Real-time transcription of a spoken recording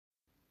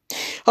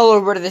Hello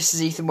everybody, this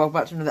is Ethan, welcome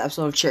back to another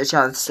episode of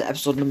Chitter. This is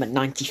episode number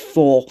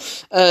 94.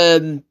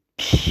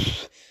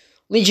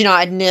 Leeds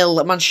United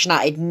 0, Manchester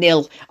United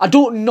 0. I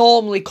don't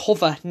normally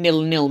cover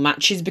 0-0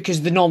 matches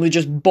because they're normally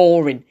just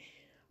boring.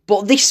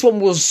 But this one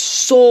was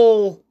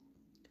so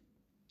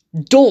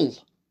dull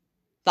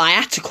that I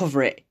had to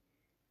cover it.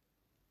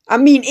 I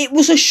mean, it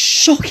was a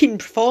shocking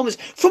performance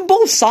from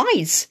both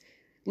sides.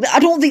 I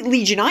don't think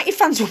Leeds United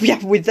fans will be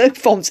happy with their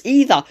performance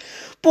either.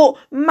 But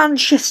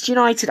Manchester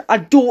United, I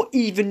don't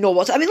even know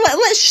what...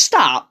 let's just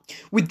start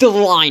with the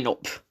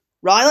lineup,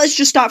 right? Let's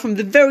just start from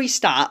the very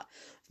start,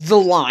 the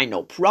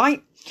lineup,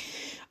 right?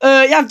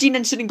 You have Dean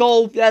Henderson in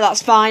goal, yeah,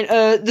 that's fine.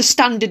 The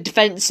standard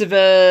defence of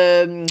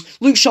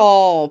Luke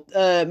Shaw,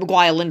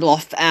 Maguire,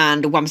 Lindelof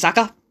and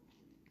Wan-Bissaka.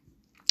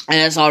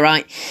 That's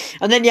alright.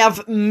 And then you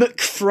have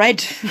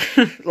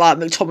McFred, like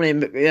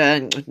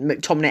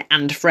McTominay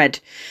and Fred.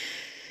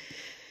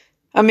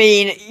 I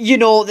mean, you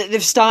know,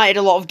 they've started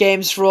a lot of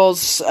games for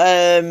us.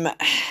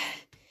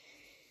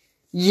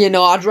 You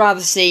know, I'd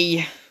rather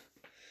see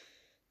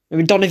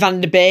maybe Donny van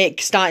de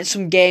Beek starting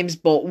some games,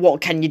 but what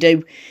can you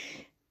do?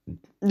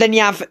 Then you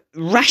have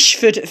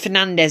Rashford,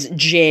 Fernandes,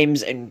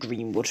 James and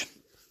Greenwood.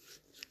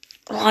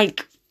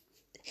 Like,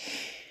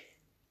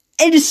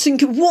 Edison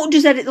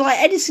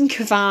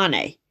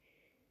Cavani?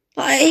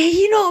 Like,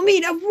 you know what I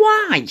mean?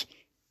 Why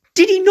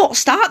did he not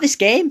start this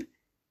game?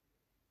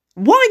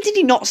 Why did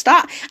he not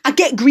start? I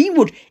get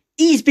Greenwood.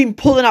 He's been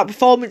pulling out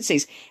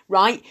performances,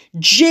 right?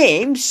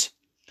 James,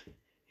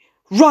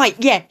 right,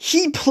 yeah,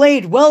 he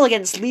played well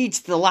against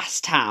Leeds the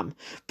last time.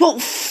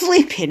 But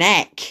flipping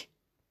heck.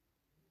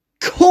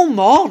 Come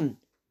on.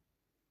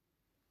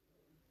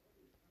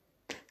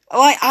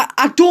 Like,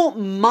 I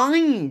don't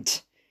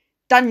mind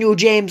Daniel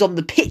James on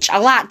the pitch. I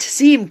like to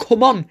see him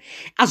come on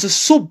as a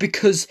sub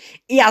because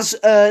he has,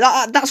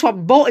 that's why I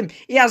bought him.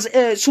 He has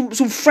some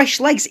fresh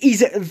legs.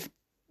 He's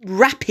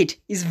rapid.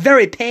 He's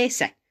very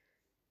pacey.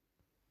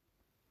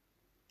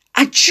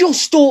 I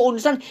just don't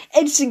understand.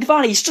 Edison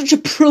Cavani is such a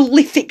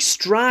prolific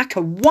striker.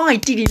 Why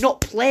did he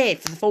not play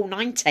for the full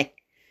 90?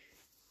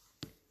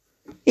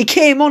 He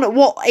came on at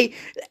what,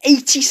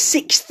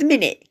 86th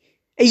minute?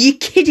 Are you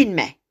kidding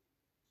me?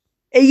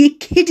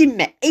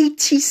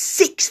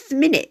 86th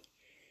minute.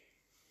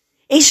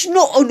 It's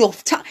not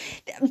enough time.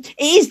 It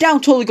is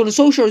down to Ole Gunnar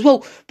Solskjaer as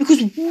well.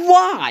 Because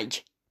why?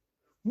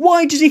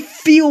 Why does he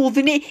feel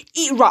the need?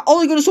 Right,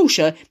 Ole Gunnar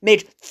Solskjaer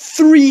made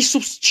 3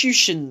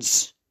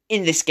 substitutions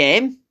in this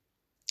game.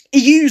 He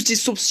used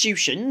his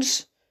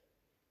substitutions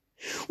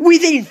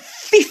within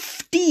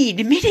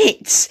 15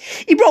 minutes.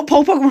 He brought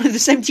Paul Pogba on the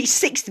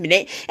 76th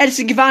minute,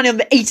 Edison Cavani on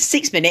the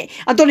 86th minute,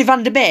 and Donny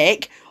van de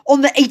Beek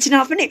on the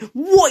 89th minute.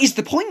 What is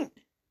the point?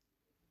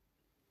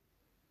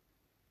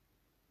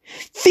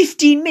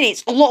 15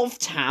 minutes, a lot of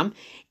time,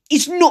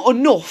 is not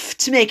enough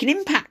to make an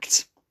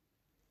impact.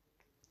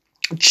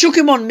 Chuck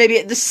him on maybe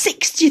at the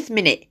 60th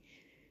minute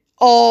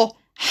or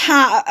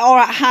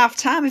at half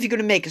time if you're going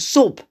to make a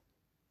sub.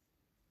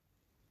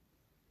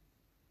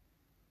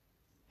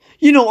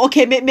 You know,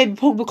 okay, maybe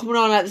Pogba coming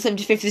on at the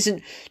 75th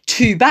isn't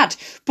too bad,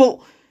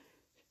 but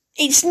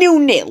it's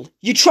 0-0.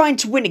 You're trying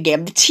to win a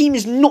game. The team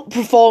is not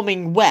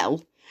performing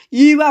well.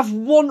 You have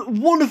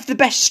one of the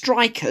best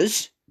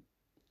strikers.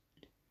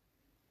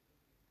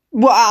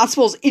 Well, I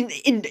suppose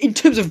in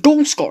terms of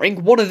goal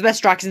scoring, one of the best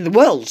strikers in the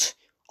world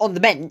on the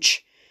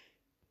bench.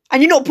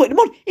 And you're not putting him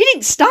on. He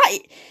didn't start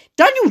it.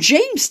 Daniel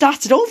James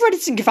started over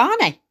Edison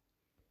Cavani.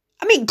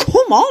 I mean,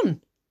 come on.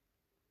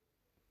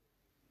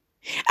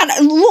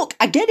 And look,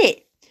 I get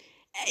it.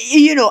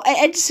 You know,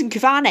 Edison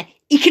Cavani,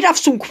 he could have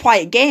some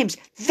quiet games.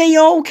 They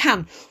all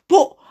can.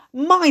 But,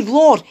 my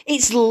lord,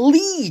 it's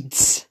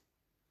Leeds.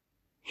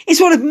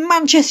 It's one of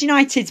Manchester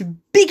United's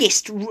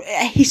biggest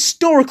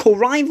historical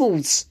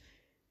rivals.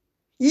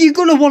 You're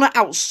going to want to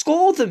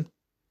outscore them.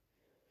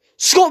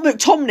 Scott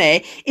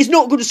McTominay is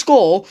not going to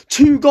score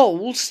 2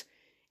 goals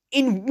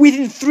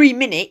within 3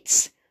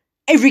 minutes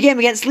every game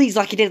against Leeds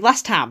like he did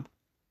last time.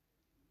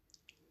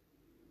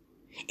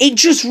 It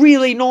just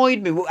really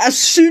annoyed me. As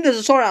soon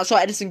as I saw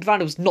Edison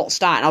Cavani was not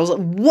starting. I was like,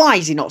 why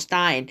is he not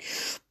starting?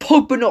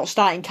 Pogba not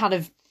starting kind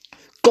of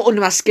got under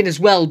my skin as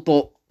well,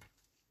 but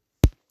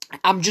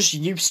I'm just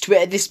used to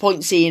it at this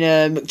point, seeing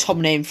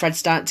McTominay and Fred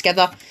starting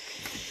together.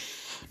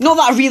 Not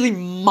that I really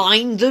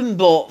mind them,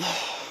 but,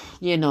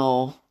 you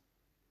know,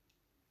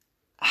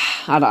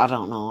 I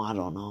don't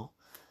know.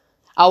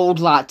 I would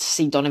like to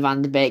see Donny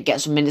van de Beek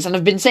get some minutes, and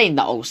I've been saying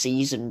that all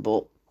season,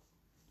 but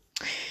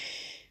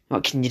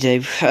what can you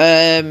do?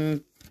 I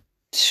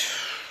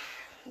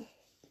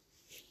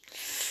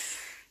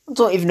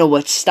don't even know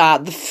where to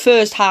start. The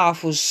first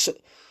half was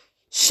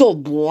so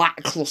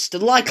lacklustre,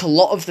 like a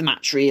lot of the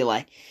match,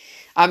 really.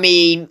 I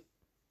mean,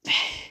 I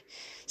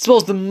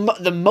suppose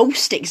the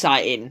most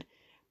exciting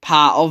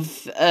part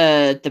of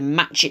the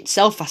match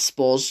itself, I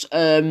suppose,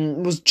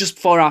 was just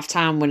before half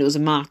time when it was a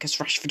Marcus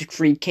Rashford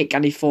free kick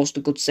and he forced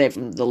a good save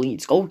from the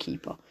Leeds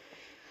goalkeeper.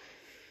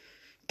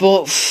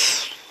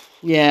 But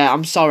yeah,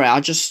 I'm sorry,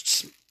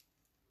 it's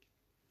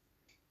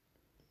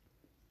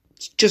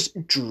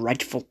just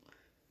dreadful.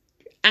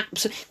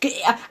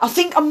 Absolutely. I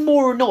think I'm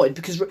more annoyed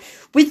because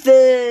with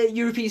the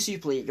European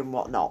Super League and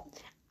whatnot,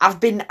 I've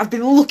been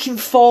looking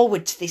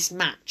forward to this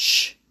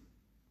match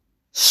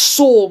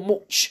so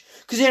much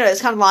because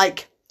it's kind of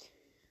like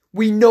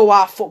we know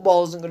our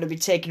football isn't going to be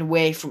taken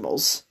away from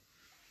us.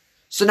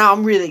 So now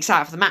I'm really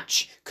excited for the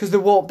match because there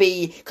won't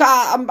be.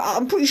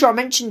 I'm pretty sure I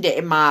mentioned it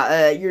in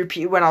my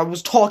European when I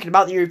was talking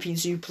about the European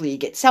Super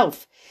League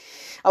itself.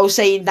 I was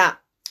saying that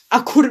I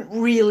couldn't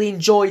really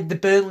enjoy the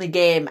Burnley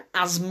game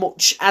as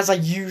much as I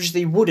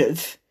usually would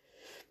have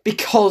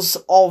because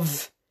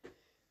of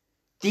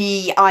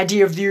the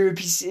idea of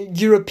the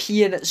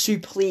European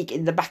Super League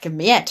in the back of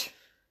my head.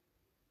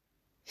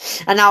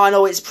 And now I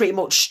know it's pretty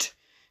much,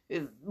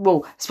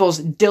 well, I suppose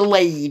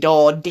delayed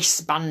or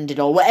disbanded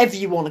or whatever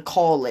you want to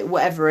call it,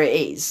 whatever it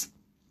is.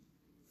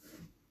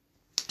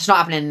 It's not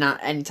happening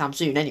anytime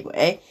soon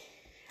anyway.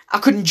 I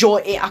could enjoy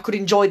it. I could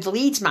enjoy the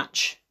Leeds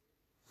match.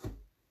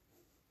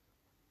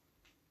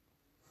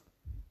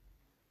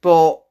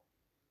 But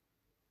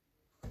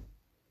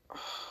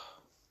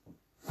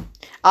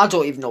I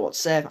don't even know what to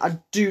say. I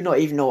do not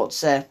even know what to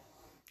say.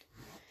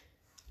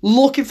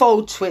 Looking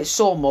forward to it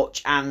so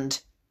much,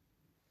 and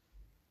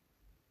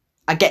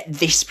I get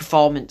this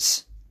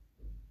performance.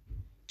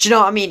 Do you know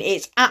what I mean?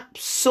 It's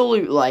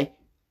absolutely...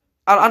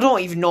 I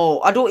don't even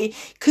know.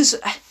 Because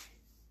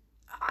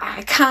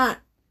I can't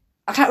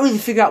really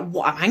figure out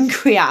what I'm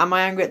angry at. Am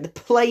I angry at the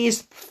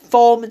players, the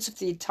performance of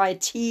the entire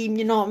team?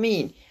 You know what I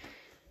mean?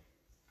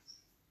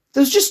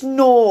 There's just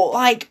no,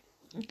 like...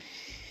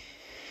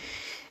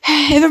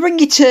 If I bring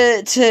you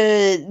to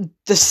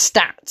the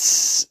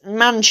stats,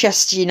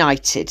 Manchester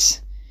United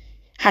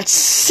had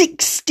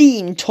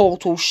 16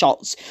 total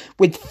shots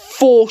with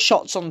 4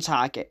 shots on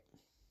target.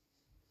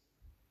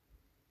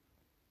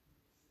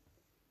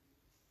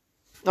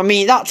 I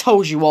mean, that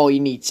tells you all you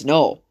need to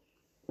know.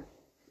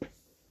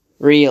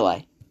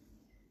 Really.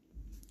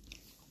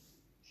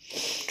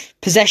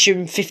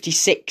 Possession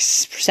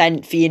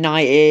 56% for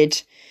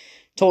United.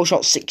 Total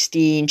shots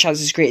 16,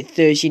 chances created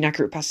 13,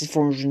 accurate passes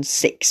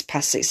 406,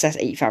 pass success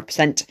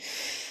 85%.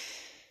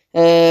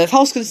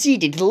 Fouls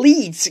conceded.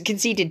 Leeds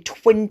conceded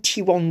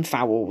 21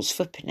 fouls,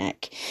 flipping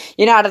heck.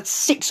 United had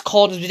 6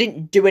 corners. We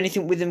didn't do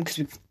anything with them because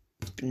we're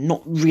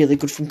not really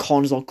good from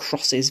corners or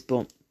crosses,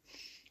 but...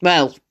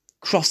 Well,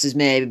 crosses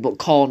maybe, but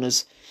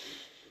corners.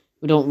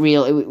 We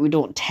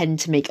don't tend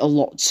to make a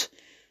lot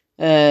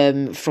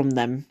from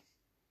them.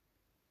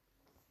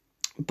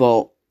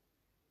 But...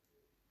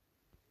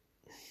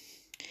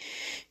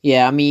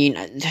 Yeah, I mean,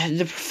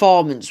 the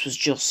performance was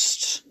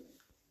just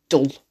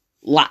dull,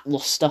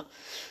 lacklustre.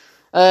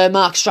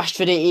 Marcus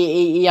Rashford,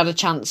 he had a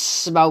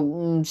chance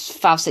about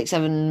 5, 6,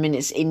 7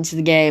 minutes into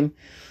the game.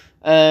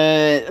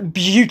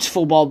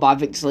 Beautiful ball by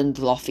Victor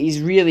Lindelof.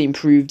 He's really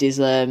improved his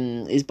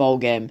ball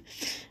game.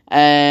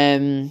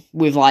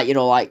 With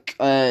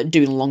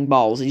doing long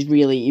balls. He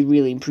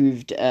really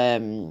improved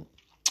in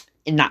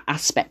that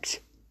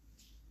aspect.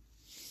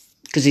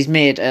 Because he's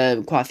made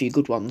quite a few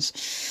good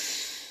ones.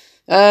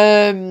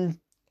 To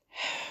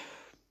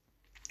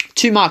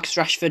Marcus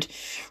Rashford.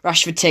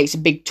 Rashford takes a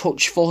big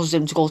touch, forces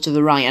him to go to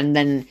the right, and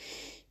then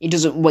he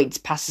doesn't wait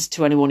to pass this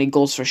to anyone. He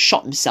goes for a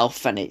shot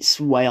himself, and it's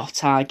way off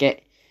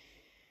target.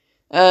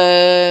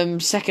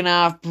 Second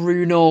half,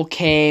 Bruno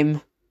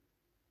came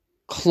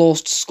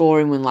close to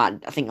scoring when I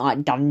think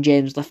Dan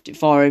James left it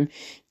for him.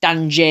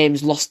 Dan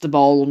James lost the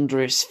ball under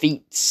his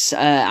feet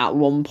at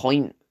one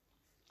point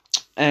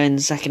in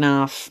the second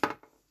half.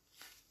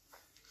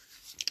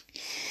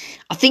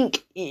 I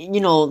think,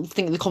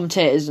 the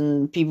commentators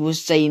and people were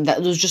saying that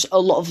there was just a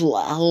lot of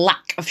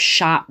lack of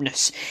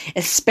sharpness,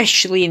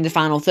 especially in the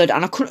final third,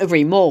 and I couldn't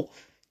agree more.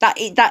 That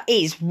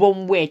is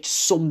one way to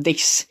sum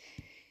this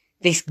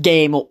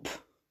game up.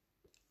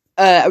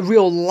 A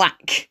real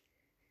lack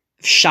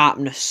of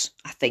sharpness,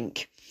 I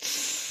think.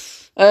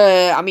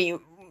 I mean,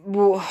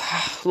 we'll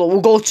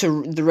go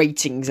to the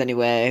ratings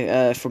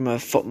anyway from a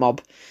foot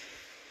mob.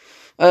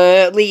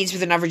 Leeds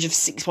with an average of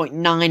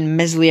 6.9,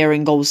 Meslier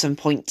in goals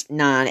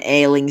 7.9,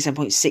 Ayling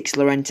 7.6,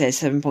 Llorente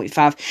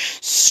 7.5,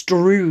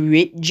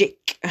 Strujic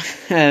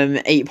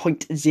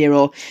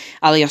 8.0,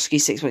 Alioski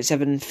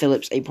 6.7,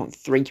 Phillips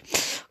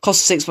 8.3,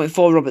 Costa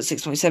 6.4, Robert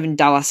 6.7,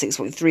 Dallas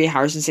 6.3,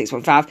 Harrison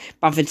 6.5,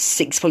 Bamford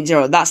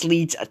 6.0. That's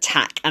Leeds'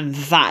 attack, and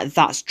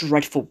that's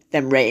dreadful.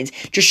 Them ratings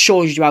just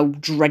shows you how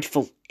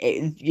dreadful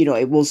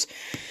it was.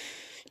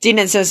 Dean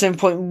Henson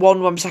 7.1,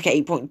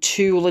 Wan-Bissaka 8.2,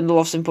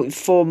 Lindelof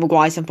 7.4,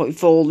 Maguire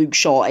 7.4, Luke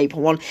Shaw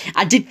 8.1.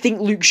 I did think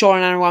Luke Shaw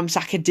and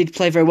Wan-Bissaka did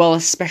play very well,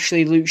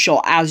 especially Luke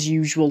Shaw as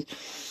usual.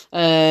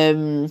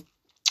 Very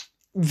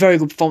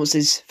good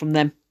performances from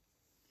them.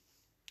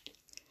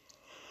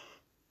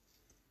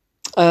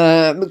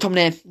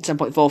 McTominay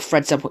 7.4,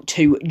 Fred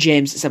 7.2,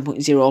 James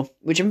 7.0,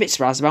 which I'm a bit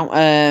surprised about.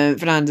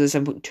 Fernandes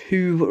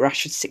 7.2,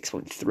 Rashford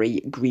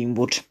 6.3,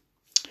 Greenwood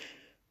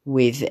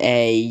with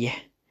a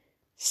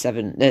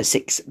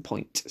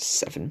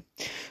 6.7.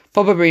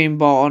 Pogba being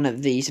brought on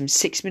at the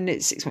 76th minute,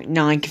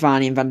 6.9.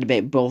 Cavani and Van de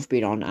Beek both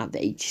being on at the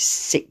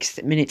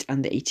 86th minute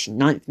and the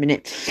 89th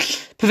minute.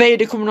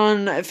 Poveda coming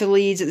on for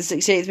Leeds at the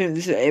 68th minute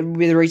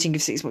with a rating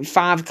of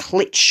 6.5.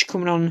 Klitsch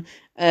coming on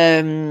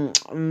the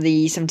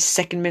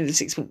 72nd minute with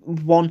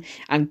 6.1.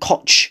 And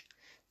Koch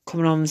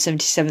coming on the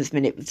 77th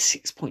minute with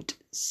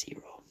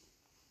 6.0.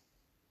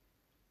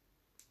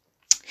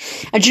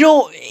 And you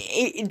know,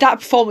 that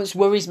performance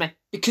worries me,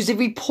 because if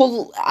we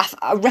pull,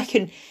 I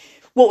reckon,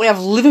 what we have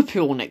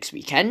Liverpool next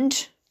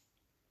weekend.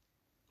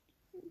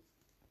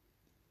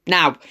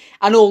 Now,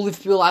 I know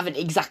Liverpool haven't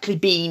exactly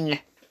been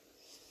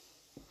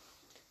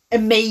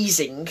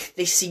amazing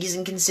this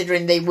season,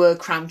 considering they were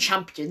crowned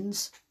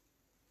champions.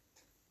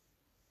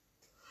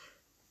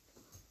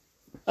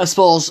 I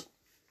suppose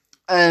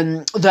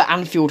the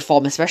Anfield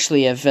form,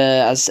 especially,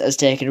 has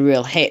taken a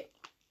real hit.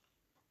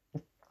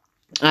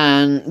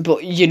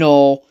 But you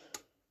know,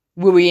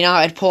 will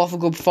United pull off a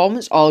good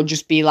performance, or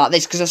just be like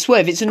this? Because I swear,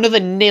 if it's another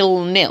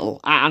 0-0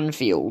 at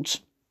Anfield,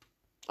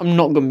 I'm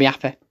not going to be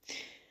happy.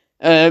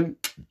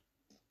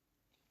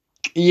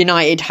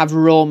 United have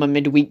Roma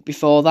midweek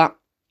before that.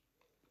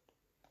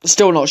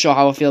 Still not sure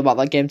how I feel about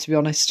that game, to be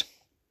honest.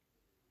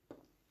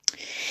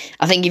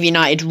 I think if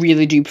United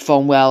really do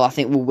perform well, I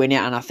think we'll win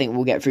it, and I think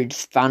we'll get through to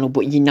the final.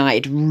 But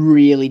United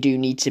really do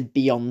need to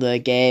be on their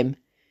game.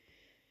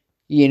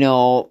 You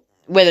know,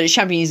 whether it's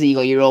Champions League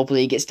or Europa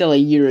League, it's still a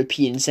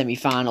European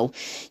semi-final.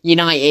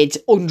 United,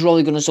 under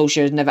Ole Gunnar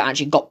Solskjaer, has never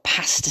actually got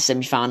past the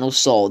semi-final,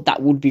 so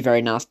that would be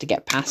very nice to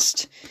get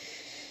past.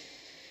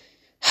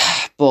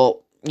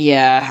 But,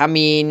 yeah, I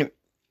mean,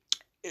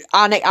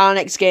 our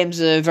next games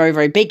are very,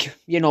 very big.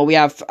 You know, we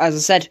have, as I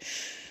said,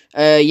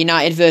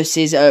 United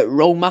versus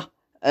Roma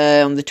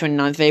on the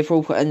 29th of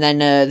April, and then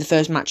the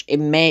first match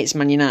in May, it's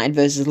Man United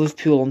versus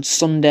Liverpool on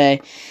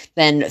Sunday.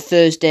 Then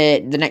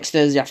the next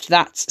Thursday after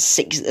that,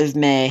 6th of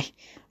May,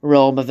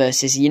 Roma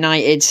versus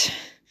United.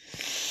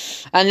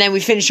 And then we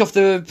finish off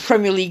the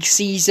Premier League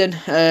season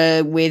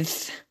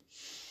with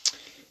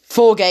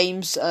 4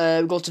 games.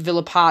 We go to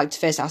Villa Park to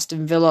face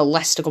Aston Villa.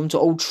 Leicester come to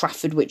Old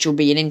Trafford, which will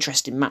be an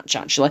interesting match,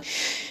 actually.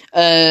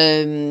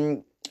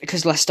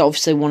 Because Leicester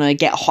obviously want to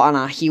get hot on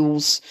our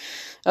heels.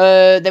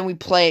 Then we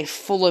play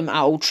Fulham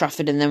at Old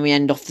Trafford, and then we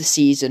end off the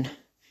season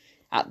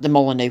at the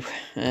Molineux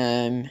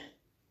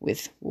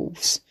with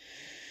Wolves.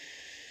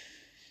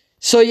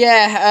 So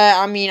yeah,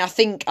 I mean, I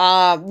think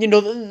you know,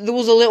 there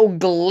was a little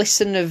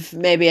glisten of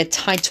maybe a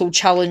title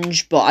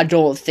challenge, but I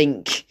don't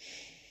think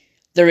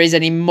there is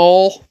any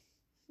more,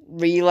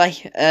 really.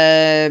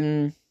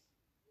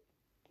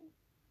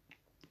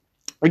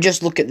 We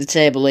just look at the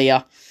table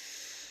here.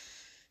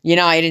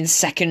 United in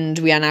second.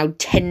 We are now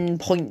 10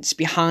 points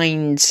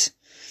behind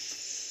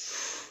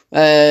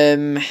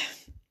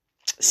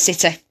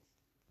City.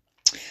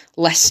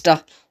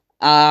 Leicester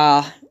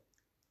are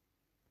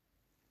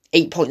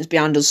 8 points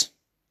behind us.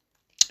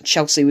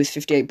 Chelsea with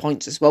 58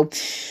 points as well.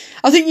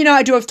 I think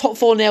United do have top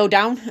 4 nailed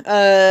down.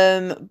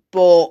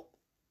 But,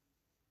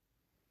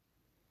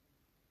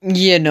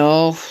 you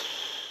know,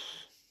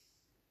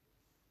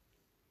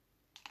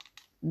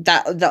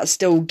 that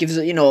still gives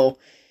it, you know,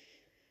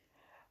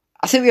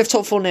 I think we have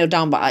top 4 nailed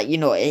down, but, you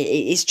know,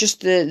 it's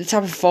just the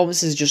type of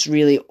performance is just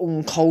really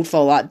uncalled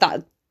for. Like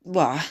that,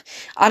 well,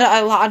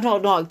 I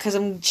don't know, because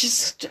I'm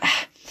just...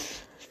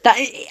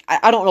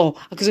 I don't know,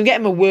 because I'm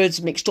getting my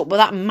words mixed up, but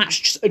that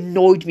match just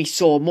annoyed me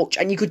so much,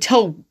 and you could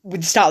tell with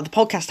the start of the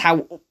podcast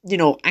how, you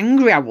know,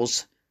 angry I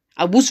was.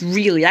 I was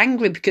really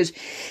angry, because,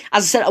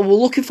 as I said, I was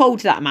looking forward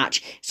to that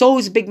match. It's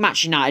always a big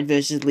match, United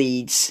versus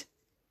Leeds,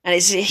 and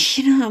it's,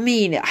 you know what I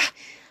mean,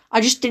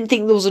 I just didn't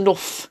think there was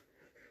enough,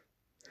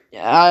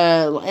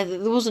 there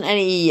wasn't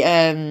any,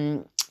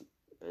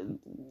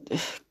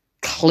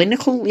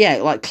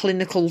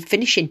 clinical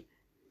finishing,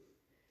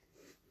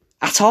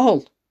 at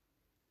all.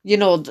 You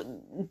know,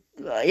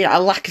 a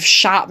lack of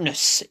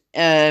sharpness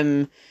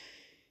in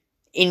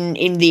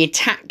the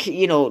attack,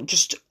 you know,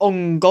 just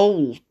on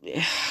goal.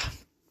 You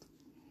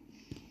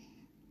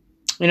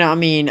know what I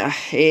mean?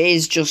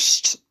 It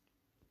just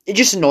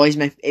annoys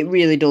me. It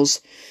really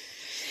does.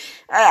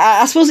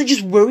 I suppose it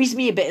just worries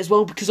me a bit as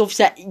well, because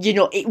obviously, you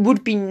know, it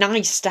would be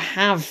nice to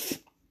have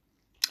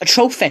a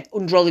trophy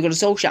under Ole Gunnar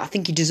Solskjaer. I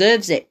think he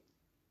deserves it.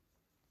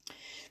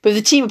 But if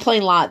the team are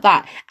playing like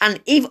that, and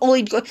if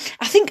Ole...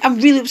 I think I'm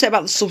really upset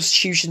about the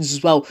substitutions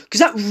as well, because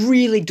that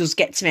really does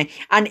get to me.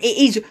 And it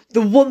is the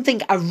one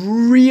thing I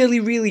really,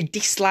 really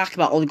dislike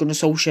about Ole Gunnar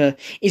Solskjaer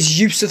is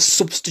use of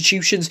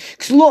substitutions.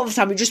 Because a lot of the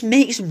time it just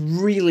makes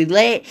them really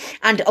late,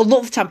 and a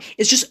lot of the time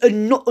it's just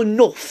not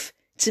enough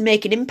to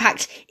make an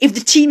impact. If the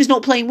team is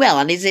not playing well,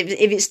 and if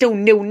it's still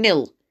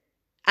 0-0,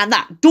 and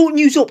that, don't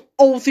use up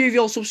all 3 of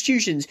your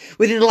substitutions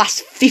within the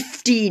last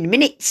 15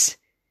 minutes.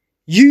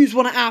 Use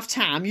one at half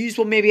time, use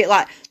one maybe at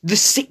like the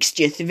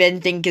 60th if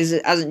anything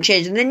hasn't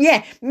changed, and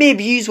then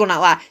maybe use one at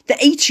like the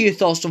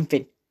 80th or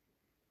something.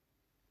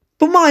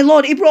 But my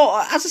lord, he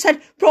brought, as I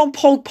said, on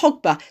Paul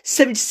Pogba,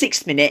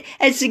 76th minute,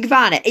 Edson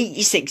Cavani,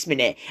 86th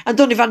minute, and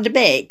Donny van de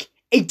Beek,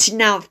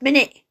 89th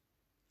minute.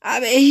 I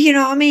mean, you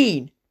know what I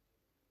mean?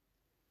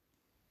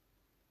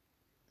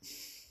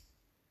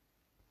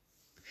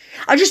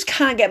 I just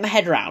can't get my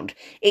head around.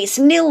 It's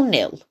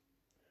 0-0.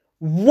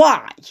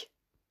 Why?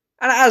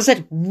 And as I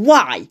said,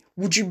 why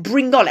would you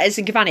bring on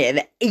Edson Cavani at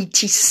the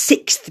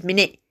 86th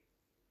minute?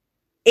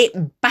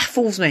 It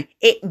baffles me.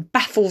 It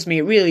baffles me.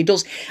 It really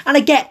does. And I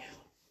get,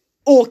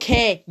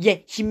 okay, yeah,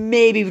 he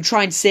maybe would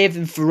try and save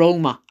them for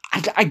Roma.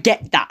 I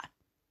get that.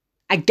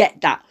 I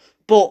get that.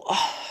 But,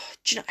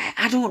 do you know,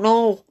 I don't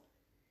know.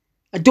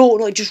 I don't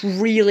know. It just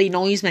really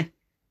annoys me.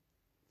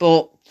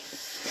 But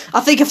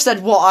I think I've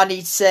said what I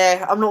need to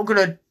say. I'm not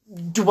going to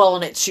dwell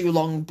on it too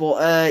long.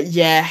 But,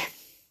 yeah.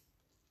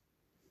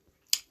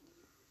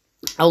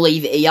 I'll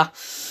leave it here.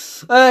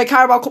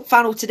 Carabao Cup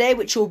final today,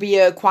 which will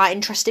be quite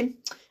interesting.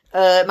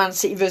 Man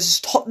City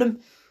versus Tottenham.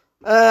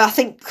 I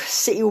think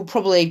City will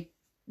probably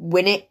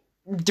win it.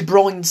 De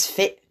Bruyne's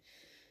fit.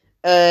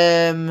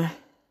 I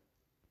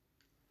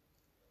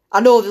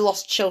know they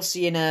lost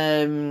Chelsea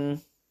in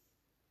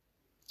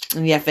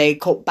the FA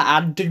Cup, but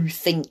I do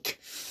think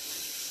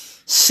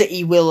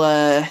City will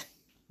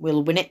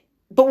win it.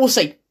 But we'll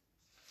see.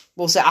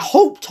 We'll see. I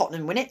hope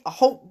Tottenham win it. I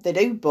hope they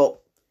do, but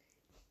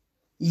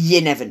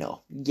you never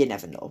know. You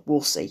never know.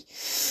 We'll see.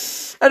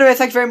 Anyway,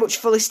 thank you very much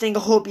for listening. I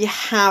hope you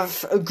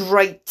have a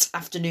great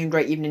afternoon,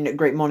 great evening,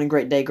 great morning,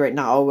 great day, great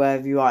night, or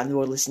wherever you are in the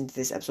world listening to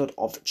this episode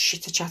of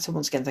Chitter Chatter.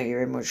 Once again, thank you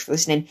very much for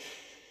listening.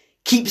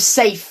 Keep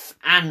safe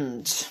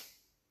and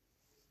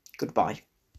goodbye.